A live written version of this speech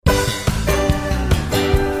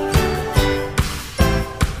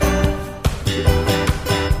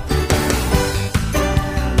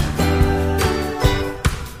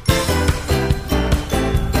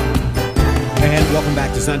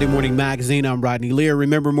Sunday Morning Magazine. I'm Rodney Lear.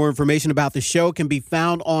 Remember, more information about the show can be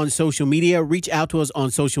found on social media. Reach out to us on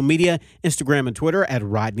social media, Instagram and Twitter at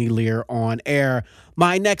Rodney Lear on air.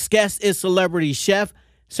 My next guest is celebrity chef,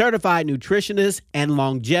 certified nutritionist, and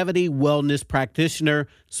longevity wellness practitioner,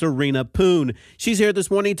 Serena Poon. She's here this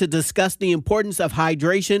morning to discuss the importance of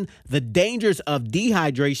hydration, the dangers of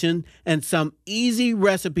dehydration, and some easy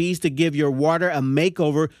recipes to give your water a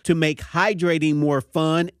makeover to make hydrating more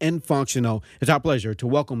fun and functional. It's our pleasure to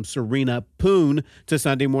welcome Serena Poon to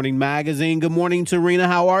Sunday Morning Magazine. Good morning, Serena.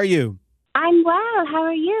 How are you? I'm well. How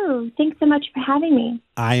are you? Thanks so much for having me.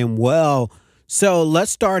 I am well. So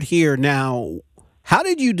let's start here now. How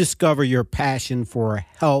did you discover your passion for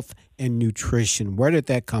health and nutrition? Where did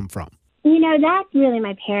that come from? That's really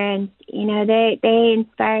my parents. They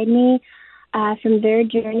inspired me from their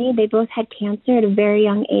journey. They both had cancer at a very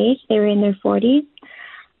young age. They were in their 40s.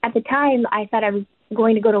 At the time, I thought I was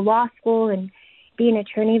going to go to law school and be an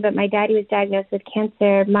attorney, but my daddy was diagnosed with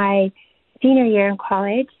cancer my senior year in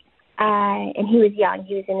college, and he was young.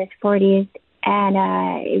 He was in his 40s, and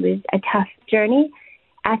it was a tough journey.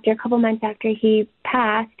 After a couple months after he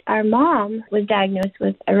passed, our mom was diagnosed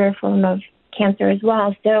with a rare form of cancer as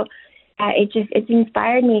well. So it's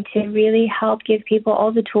inspired me to really help give people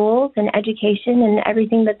all the tools and education and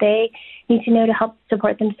everything that they need to know to help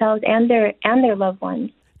support themselves and their loved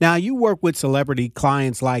ones. Now, you work with celebrity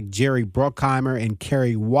clients like Jerry Bruckheimer and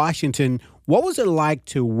Kerry Washington. What was it like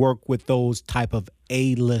to work with those type of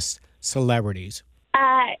A-list celebrities?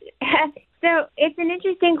 So it's an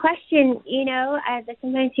interesting question, that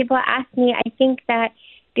sometimes people ask me. I think that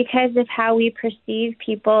because of how we perceive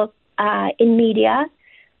people in media,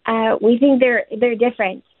 we think they're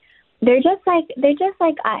different. They're just like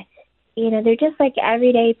us. They're just like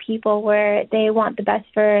everyday people where they want the best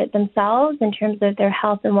for themselves in terms of their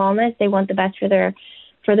health and wellness. They want the best for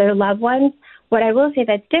their loved ones. What I will say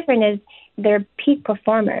that's different is they're peak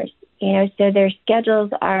performers. So their schedules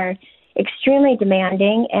are extremely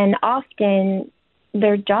demanding, and often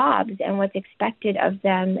their jobs and what's expected of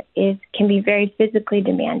them can be very physically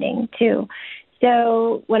demanding too.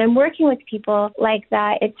 So when I'm working with people like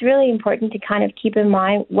that, it's really important to kind of keep in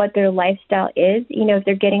mind what their lifestyle is. If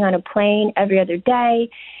they're getting on a plane every other day,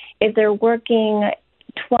 if they're working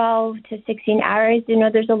 12 to 16 hours,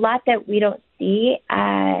 there's a lot that we don't see,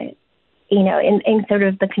 in sort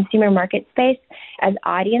of the consumer market space as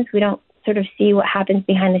audience. We don't sort of see what happens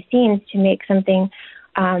behind the scenes to make something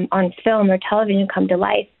on film or television come to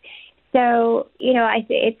life. So,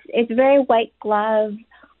 it's very white glove,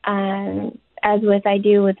 as with I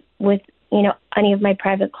do with any of my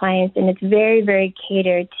private clients, and it's very, very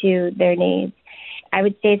catered to their needs. I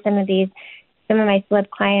would say some of my celeb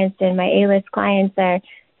clients and my A-list clients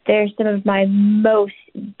they're some of my most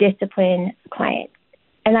disciplined clients,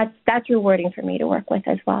 and that's rewarding for me to work with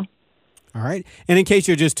as well. All right. And in case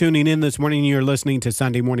you're just tuning in this morning, you're listening to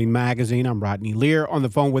Sunday Morning Magazine. I'm Rodney Lear. On the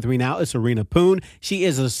phone with me now is Serena Poon. She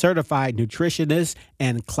is a certified nutritionist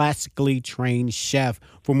and classically trained chef.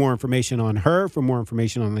 For more information on her, for more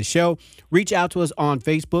information on the show, reach out to us on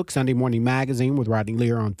Facebook, Sunday Morning Magazine with Rodney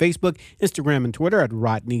Lear on Facebook, Instagram and Twitter at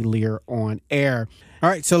Rodney Lear on air. All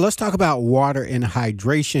right, so let's talk about water and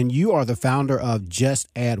hydration. You are the founder of Just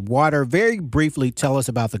Add Water. Very briefly, tell us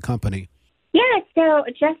about the company. Yeah, so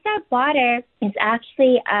Just Add Water is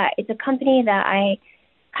actually it's a company that I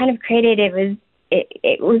kind of created.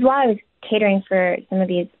 It was while I was catering for some of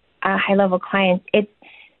these high level clients. It's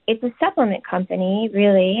a supplement company,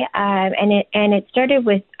 really, and it started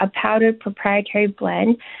with a powdered proprietary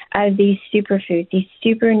blend of these superfoods, these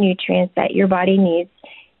super nutrients that your body needs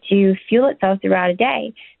to fuel itself throughout a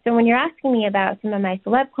day. So when you're asking me about some of my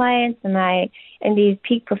celeb clients and these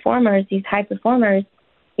peak performers, these high performers,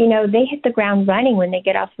 they hit the ground running when they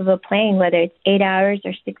get off of a plane, whether it's 8 hours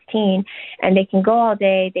or 16, and they can go all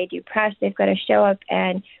day. They do press. They've got to show up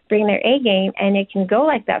and bring their A game, and it can go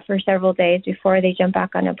like that for several days before they jump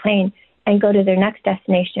back on a plane and go to their next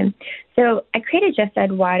destination. So I created Just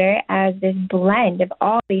Add Water as this blend of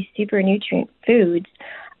all these super nutrient foods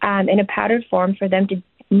in a powdered form for them to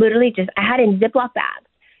literally I had it in Ziploc bags,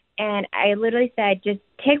 and I literally said, just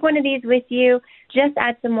take one of these with you, just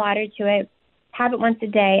add some water to it, have it once a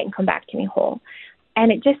day, and come back to me whole. And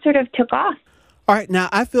it just sort of took off. All right. Now,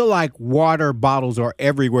 I feel like water bottles are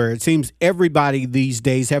everywhere. It seems everybody these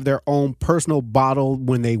days have their own personal bottle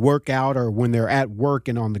when they work out or when they're at work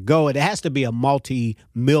and on the go. It has to be a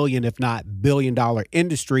multi-million, if not billion-dollar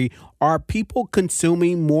industry. Are people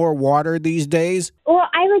consuming more water these days? Well,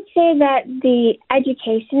 I would say that the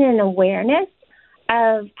education and awareness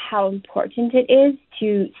of how important it is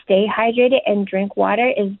to stay hydrated and drink water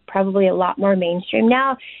is probably a lot more mainstream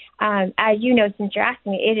now. As you know, since you're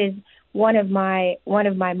asking me, it is one of my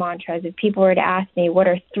mantras. If people were to ask me, what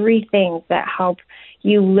are 3 things that help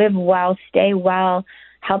you live well, stay well,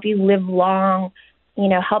 help you live long,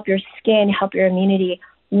 help your skin, help your immunity?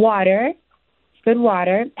 Water, good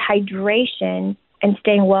water, hydration, and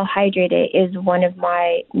staying well hydrated is one of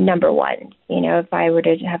my number ones. If I were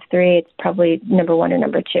to have 3, it's probably number 1 or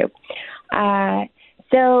number 2.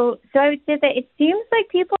 So I would say that it seems like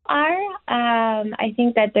people are. I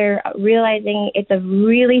think that they're realizing it's a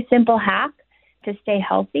really simple hack to stay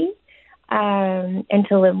healthy and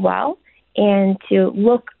to live well and to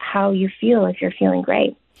look how you feel if you're feeling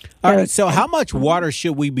great. All right. So how much water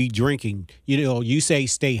should we be drinking? You say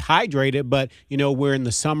stay hydrated, but, we're in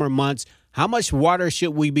the summer months. How much water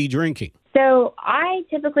should we be drinking? So I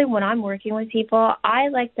typically, when I'm working with people, I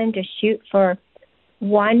like them to shoot for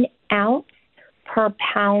 1 ounce per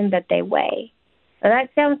pound that they weigh. So that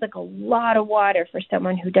sounds like a lot of water for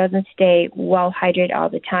someone who doesn't stay well hydrated all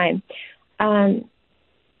the time.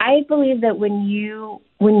 I believe that when you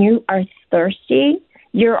are thirsty,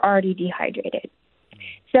 you're already dehydrated.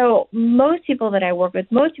 So most people that I work with,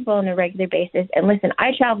 most people on a regular basis, and listen,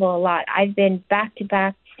 I travel a lot. I've been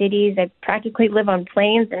back-to-back cities. I practically live on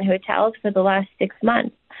planes and hotels for the last 6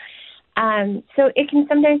 months. So it can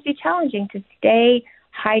sometimes be challenging to stay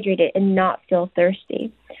hydrated and not feel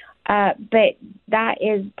thirsty. But that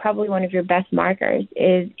is probably one of your best markers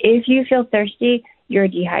is if you feel thirsty, you're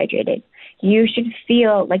dehydrated. You should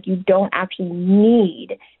feel like you don't actually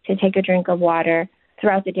need to take a drink of water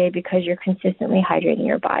throughout the day because you're consistently hydrating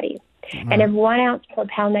your body. Mm-hmm. And if 1 ounce per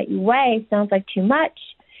pound that you weigh sounds like too much,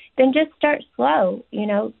 then just start slow.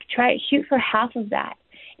 Shoot for half of that.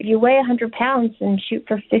 If you weigh 100 pounds, then shoot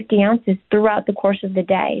for 50 ounces throughout the course of the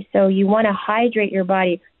day. So you want to hydrate your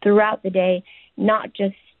body throughout the day, not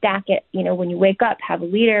just stack it, when you wake up, have a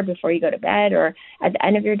liter before you go to bed or at the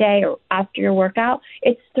end of your day or after your workout.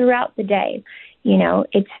 It's throughout the day.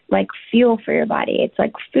 It's like fuel for your body. It's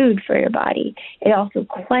like food for your body. It also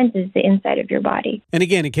cleanses the inside of your body. And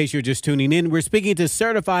again, in case you're just tuning in, we're speaking to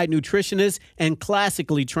certified nutritionist and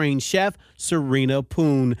classically trained chef, Serena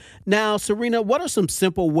Poon. Now, Serena, what are some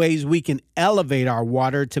simple ways we can elevate our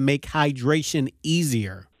water to make hydration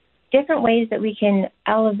easier? Different ways that we can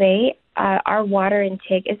elevate our water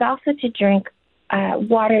intake is also to drink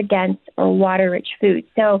water-dense or water-rich foods.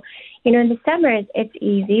 So, in the summers, it's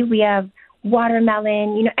easy. We have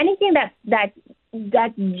watermelon, anything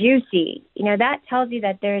that's juicy, that tells you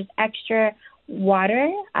that there's extra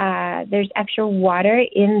water. There's extra water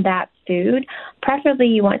in that food. Preferably,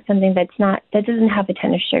 you want something that doesn't have a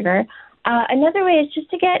ton of sugar. Another way is just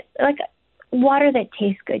to get like water that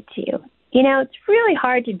tastes good to you. It's really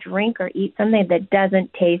hard to drink or eat something that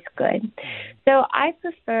doesn't taste good. So I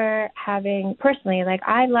prefer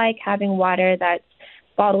I like having water that's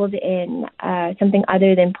bottled in something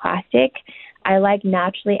other than plastic. I like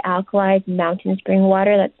naturally alkalized mountain spring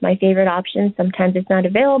water. That's my favorite option. Sometimes it's not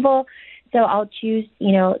available, so I'll choose,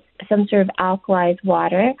 some sort of alkalized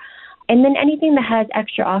water. And then anything that has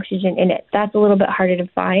extra oxygen in it, that's a little bit harder to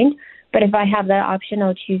find. But if I have that option,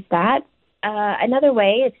 I'll choose that. Another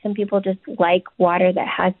way is some people just like water that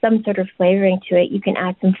has some sort of flavoring to it. You can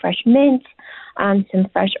add some fresh mint, some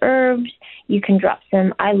fresh herbs. You can drop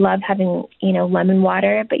I love having, lemon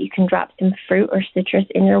water, but you can drop some fruit or citrus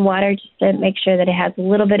in your water just to make sure that it has a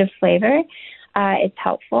little bit of flavor. It's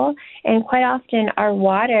helpful. And quite often our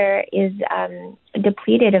water is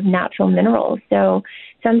depleted of natural minerals. So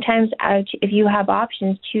sometimes if you have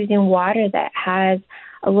options, choosing water that has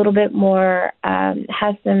a little bit more,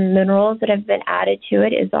 has some minerals that have been added to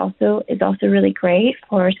it is also really great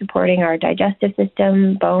for supporting our digestive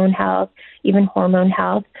system, bone health, even hormone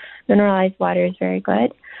health. Mineralized water is very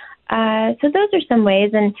good. So those are some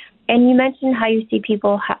ways. And you mentioned how you see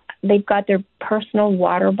people, they've got their personal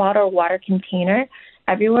water bottle, water container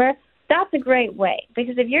everywhere. That's a great way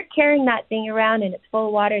because if you're carrying that thing around and it's full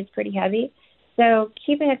of water, it's pretty heavy. So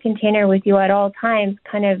keeping a container with you at all times,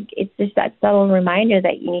 it's just that subtle reminder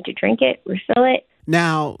that you need to drink it, refill it.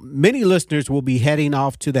 Now, many listeners will be heading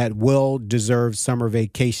off to that well-deserved summer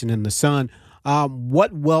vacation in the sun.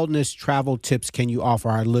 What wellness travel tips can you offer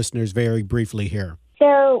our listeners very briefly here?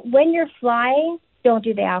 So when you're flying, don't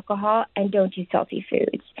do the alcohol and don't do salty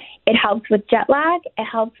foods. It helps with jet lag. It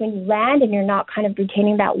helps when you land and you're not kind of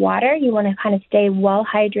retaining that water. You want to kind of stay well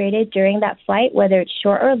hydrated during that flight, whether it's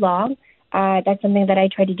short or long. That's something that I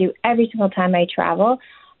try to do every single time I travel.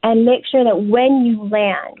 And make sure that when you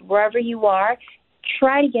land, wherever you are,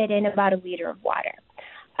 try to get in about a liter of water.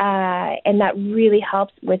 And that really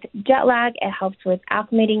helps with jet lag. It helps with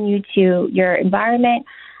acclimating you to your environment.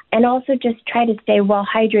 And also just try to stay well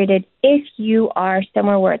hydrated. If you are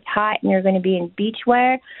somewhere where it's hot and you're going to be in beach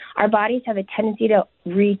wear, our bodies have a tendency to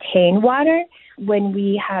retain water when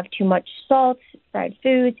we have too much salt, fried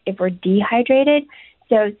foods, if we're dehydrated.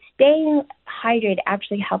 So staying hydrated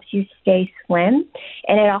actually helps you stay slim,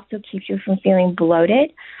 and it also keeps you from feeling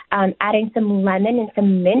bloated. Adding some lemon and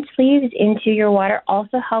some mint leaves into your water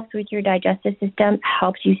also helps with your digestive system,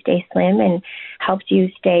 helps you stay slim, and helps you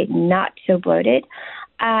stay not so bloated.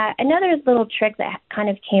 Another little trick that kind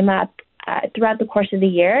of came up throughout the course of the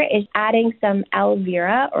year is adding some aloe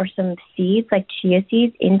vera or some seeds like chia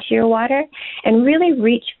seeds into your water, and really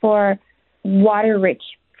reach for water-rich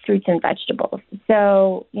fruits and vegetables.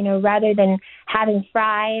 So, rather than having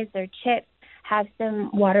fries or chips, have some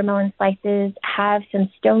watermelon slices, have some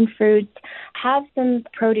stone fruits, have some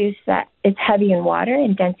produce that is heavy in water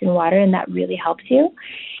and dense in water, and that really helps you.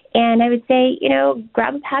 And I would say,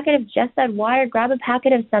 grab a packet of just that water, grab a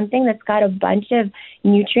packet of something that's got a bunch of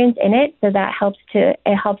nutrients in it, so that helps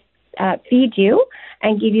feed you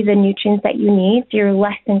and give you the nutrients that you need, so you're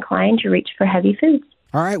less inclined to reach for heavy foods.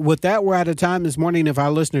 All right. With that, we're out of time this morning. If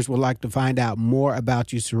our listeners would like to find out more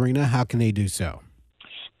about you, Serena, how can they do so?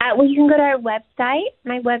 Well, you can go to our website.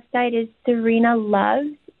 My website is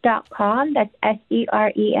serenaloves.com. That's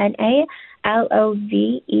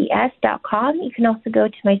SerenaLoves.com. You can also go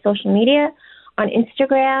to my social media on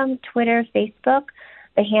Instagram, Twitter, Facebook.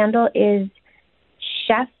 The handle is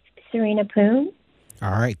Chef Serena Poon.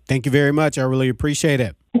 All right. Thank you very much. I really appreciate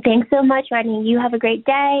it. Thanks so much, Rodney. You have a great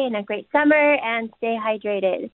day and a great summer, and stay hydrated.